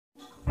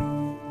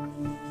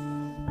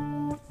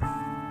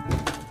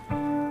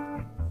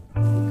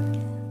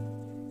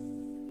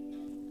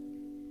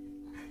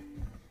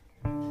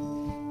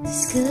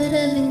could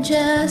have been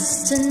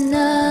just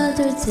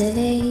another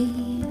day,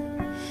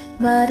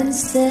 but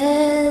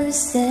instead we're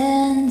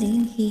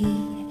standing here.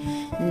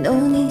 No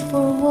need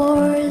for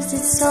words,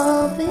 it's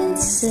all been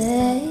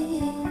said.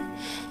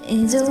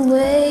 In the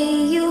way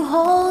you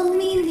hold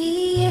me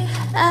near,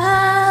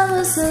 I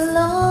was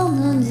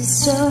alone on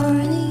this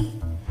journey.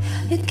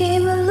 You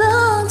came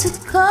along to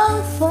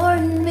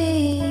comfort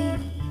me.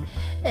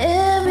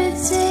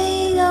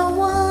 Everything I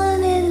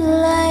want in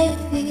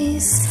life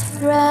is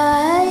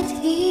right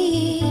here.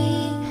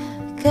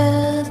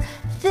 'Cause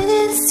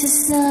this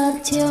is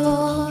not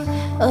your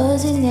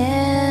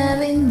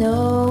ordinary, no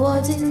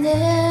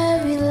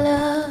ordinary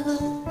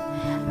love.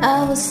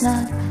 I was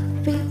not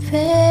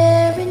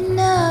prepared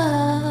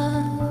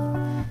enough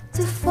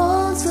to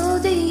fall so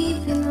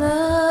deep in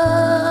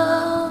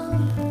love.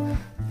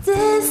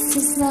 This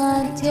is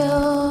not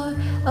your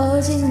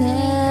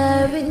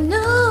ordinary,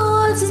 no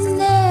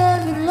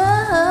ordinary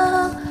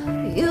love.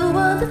 You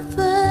were the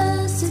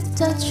first to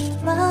touch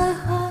my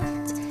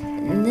heart,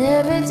 and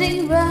everything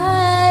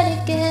right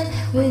again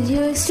with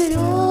your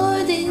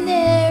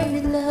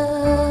extraordinary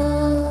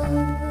love.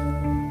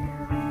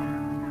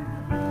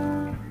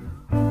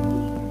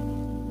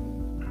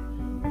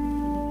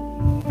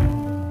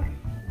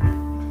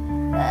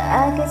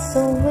 I get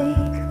so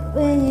weak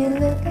when you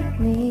look at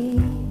me.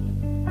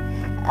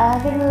 I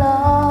get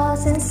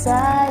lost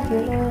inside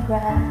your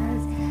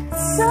eyes.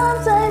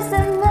 Sometimes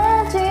the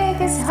magic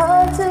is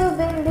hard to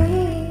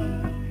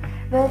believe,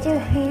 but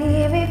you're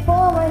here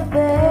before my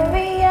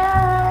very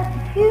eyes.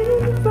 You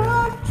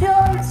brought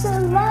joy to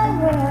my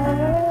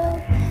world,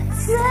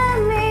 set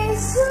me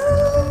so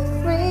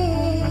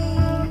free.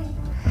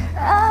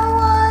 I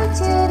want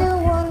you to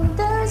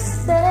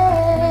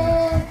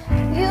understand,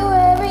 you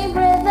every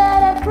breath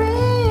that I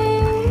breathe.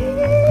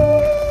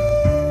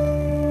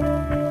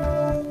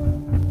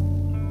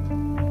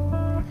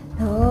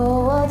 No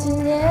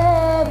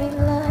ordinary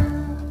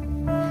love,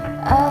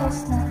 I was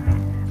not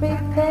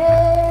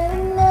prepared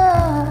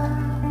enough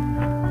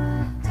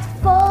to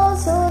fall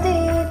so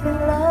deep in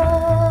love.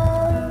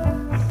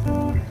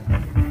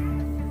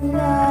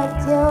 Not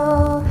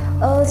your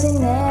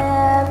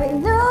ordinary,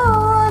 no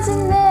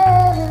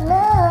ordinary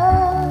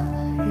love.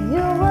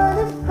 You were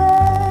the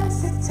first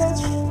to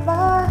touch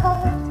my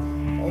heart,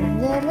 and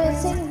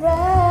everything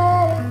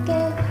right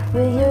again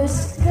with your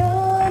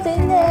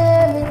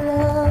extraordinary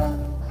love.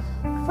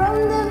 From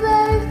the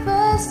very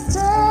first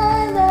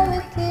time that we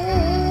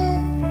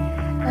kissed,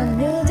 I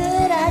knew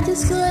that I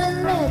just couldn't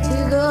let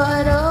you go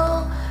at all.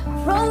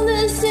 From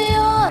this day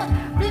on,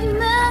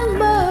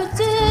 remember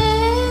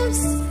this,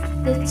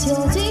 that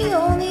you're the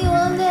only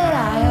one that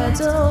I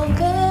adore.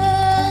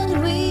 Can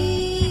we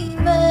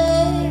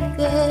make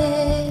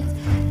it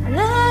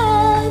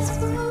last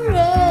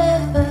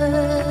forever?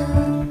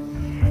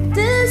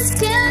 This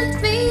can't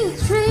be a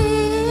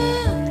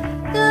dream,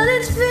 'cause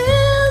it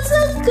feels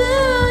so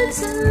good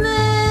to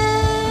me.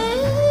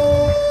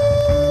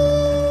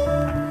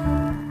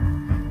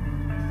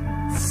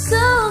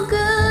 So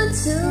good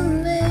to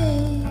me.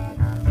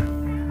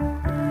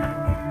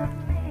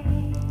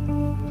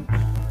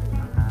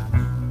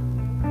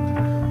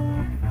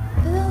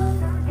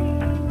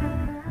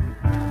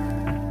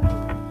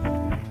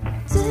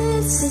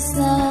 This is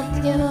not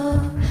your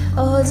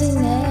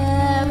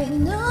ordinary,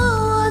 no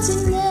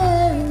ordinary